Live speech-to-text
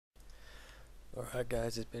Alright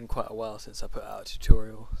guys, it's been quite a while since I put out a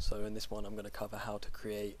tutorial, so in this one I'm going to cover how to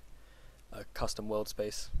create a custom world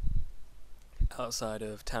space outside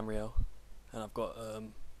of Tamriel, and I've got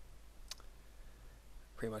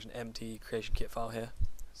pretty much an empty creation kit file here.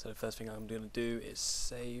 So the first thing I'm going to do is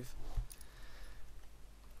save.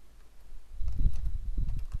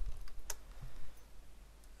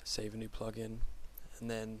 Save a new plugin, and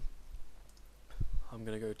then I'm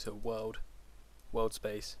going to go to world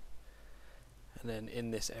space, and then in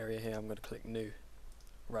this area here I'm going to click new,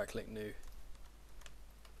 right click new,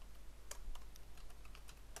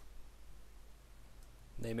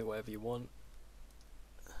 name it whatever you want,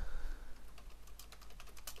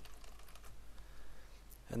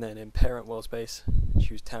 and then in parent world space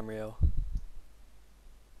choose Tamriel.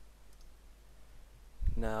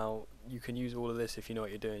 Now you can use all of this if you know what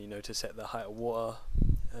you're doing, to set the height of water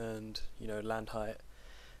and land height,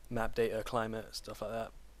 map data, climate, stuff like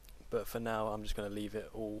that. But for now I'm just going to leave it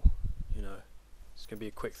all, it's going to be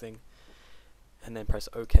a quick thing, and then press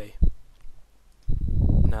OK.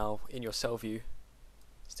 Now in your cell view,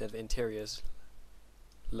 instead of interiors,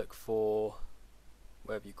 look for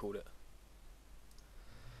whatever you called it,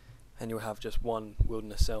 and you'll have just one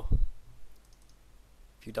wilderness cell.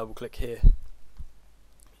 If you double click here,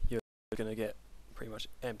 you're going to get pretty much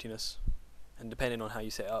emptiness, and depending on how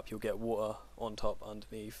you set it up, you'll get water on top,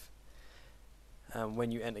 underneath.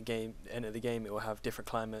 When you enter the game, it will have different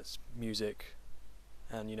climates, music,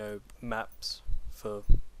 and maps for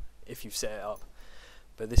if you've set it up.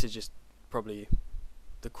 But this is just probably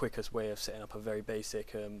the quickest way of setting up a very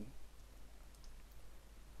basic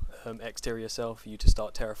exterior cell for you to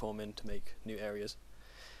start terraforming to make new areas.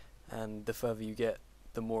 And the further you get,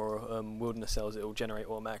 the more wilderness cells it will generate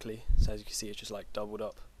automatically. So as you can see, it's just like doubled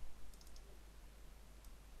up.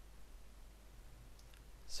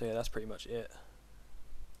 So yeah, that's pretty much it.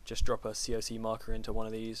 Just drop a COC marker into one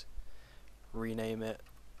of these, rename it,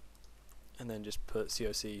 and then just put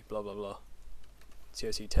COC blah blah blah,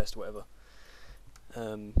 COC test whatever.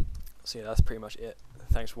 So yeah, that's pretty much it.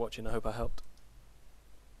 Thanks for watching, I hope I helped.